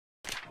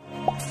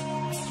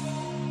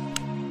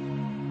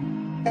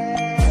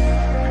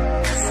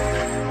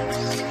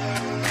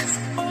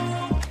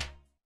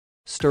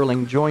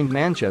Sterling joined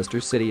Manchester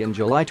City in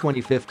July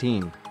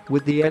 2015,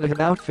 with the Etihad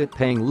outfit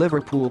paying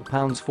Liverpool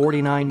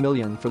 £49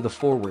 million for the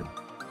forward.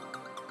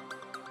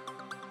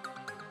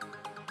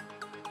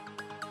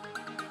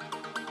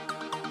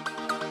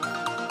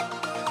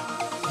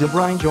 De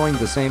Bruyne joined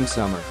the same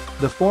summer,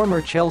 the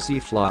former Chelsea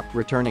flop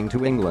returning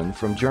to England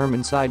from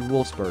German side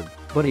Wolfsburg,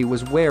 but he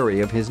was wary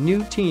of his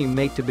new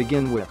teammate to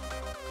begin with.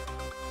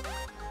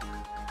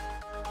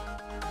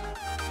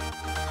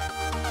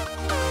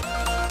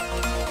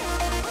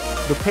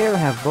 The pair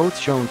have both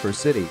shown for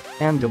City,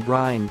 and De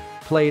Bruyne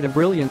played a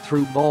brilliant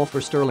through ball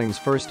for Sterling's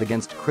first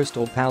against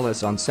Crystal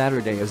Palace on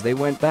Saturday as they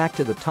went back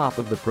to the top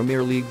of the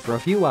Premier League for a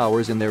few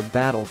hours in their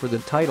battle for the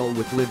title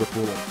with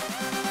Liverpool.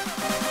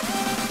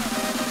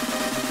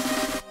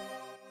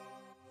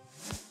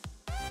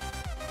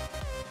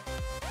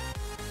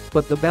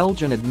 But the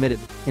Belgian admitted,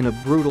 in a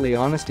brutally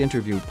honest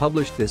interview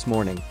published this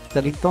morning,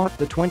 that he thought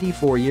the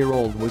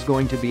 24-year-old was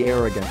going to be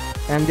arrogant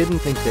and didn't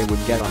think they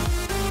would get on.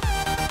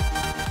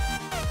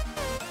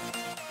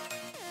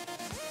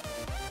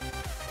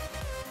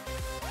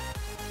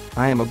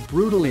 "I am a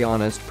brutally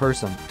honest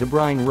person," De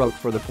Bruyne wrote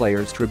for the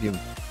Players Tribune.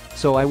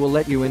 "So I will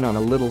let you in on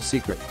a little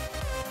secret.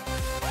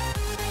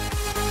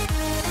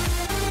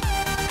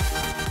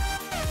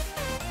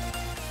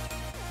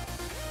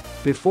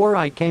 Before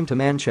I came to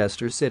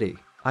Manchester City,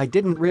 I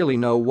didn't really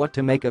know what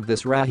to make of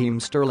this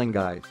Raheem Sterling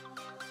guy.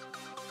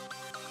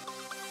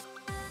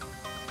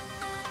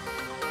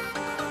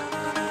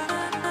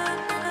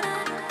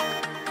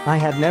 I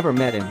had never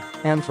met him,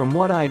 and from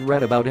what I'd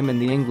read about him in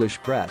the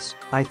English press,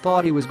 I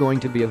thought he was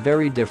going to be a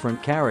very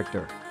different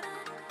character.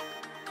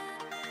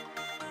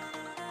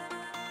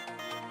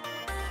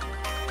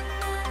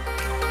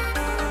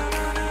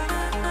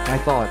 I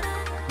thought,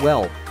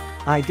 well,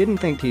 I didn't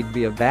think he'd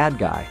be a bad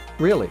guy,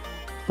 really.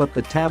 But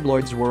the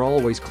tabloids were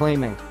always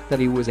claiming that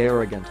he was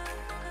arrogant.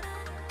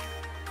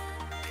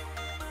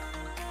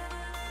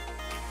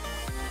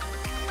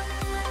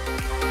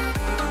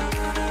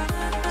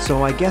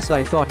 So I guess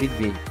I thought he'd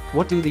be,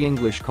 what do the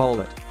English call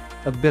it?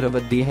 A bit of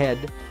a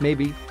D-head,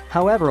 maybe."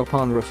 However,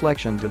 upon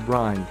reflection, De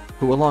Bruyne,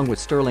 who along with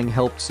Sterling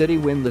helped City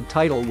win the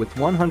title with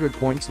 100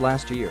 points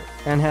last year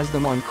and has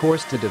them on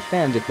course to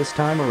defend it this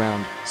time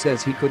around,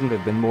 says he couldn't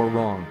have been more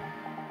wrong.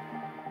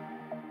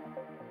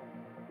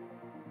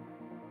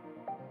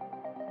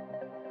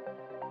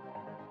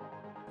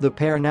 The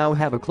pair now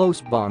have a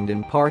close bond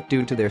in part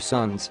due to their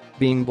sons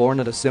being born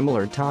at a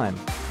similar time,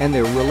 and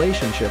their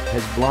relationship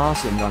has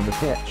blossomed on the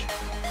pitch.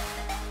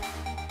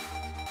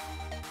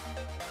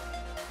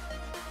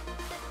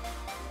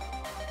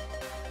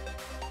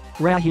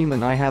 "Raheem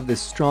and I have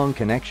this strong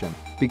connection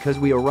because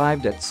we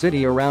arrived at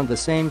City around the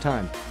same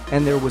time,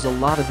 and there was a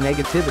lot of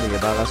negativity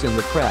about us in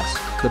the press,"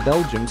 the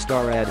Belgian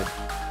star added.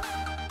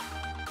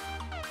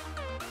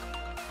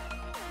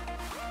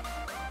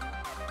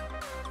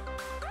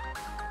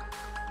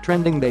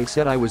 Trending, they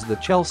said I was the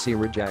Chelsea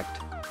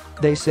reject.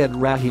 They said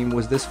Raheem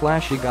was this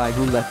flashy guy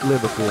who left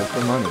Liverpool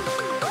for money.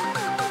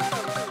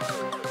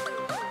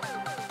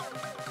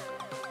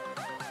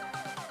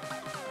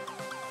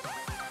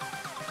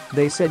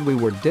 They said we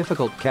were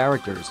difficult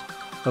characters.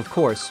 Of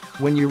course,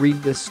 when you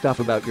read this stuff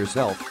about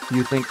yourself,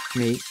 you think,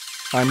 me?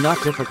 I'm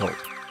not difficult.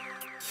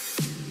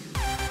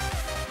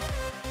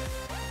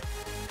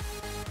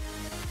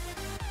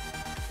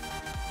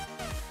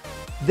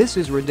 This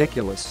is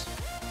ridiculous.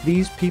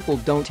 These people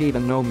don't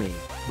even know me,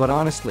 but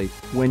honestly,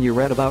 when you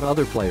read about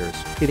other players,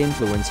 it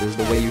influences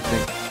the way you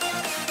think.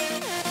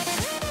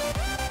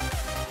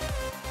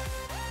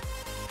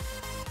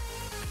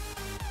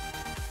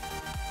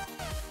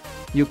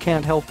 You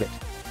can't help it.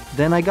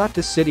 Then I got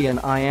to City and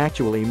I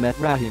actually met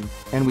Raheem,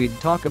 and we'd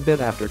talk a bit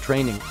after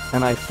training,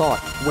 and I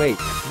thought, wait,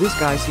 this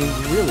guy seems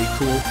really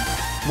cool.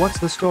 What's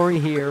the story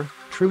here?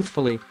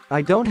 Truthfully,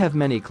 I don't have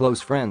many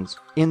close friends,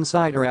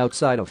 inside or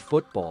outside of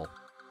football.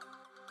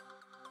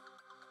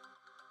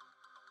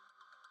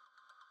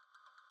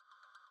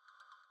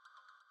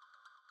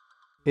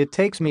 It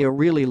takes me a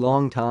really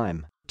long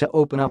time to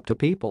open up to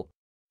people.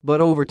 But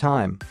over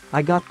time,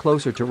 I got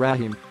closer to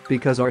Raheem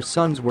because our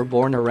sons were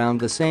born around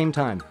the same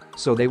time,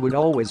 so they would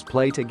always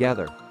play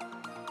together.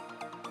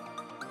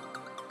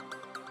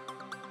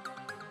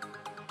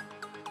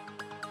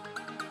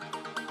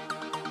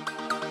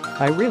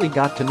 I really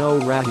got to know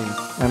Raheem,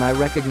 and I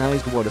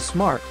recognized what a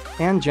smart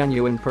and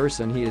genuine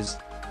person he is.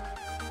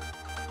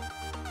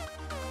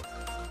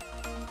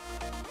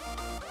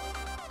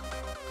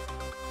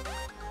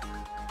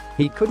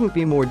 He couldn't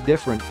be more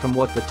different from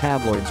what the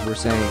tabloids were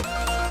saying.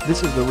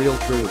 This is the real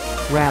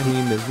truth.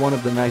 Raheem is one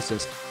of the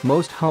nicest,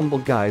 most humble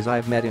guys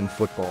I've met in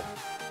football.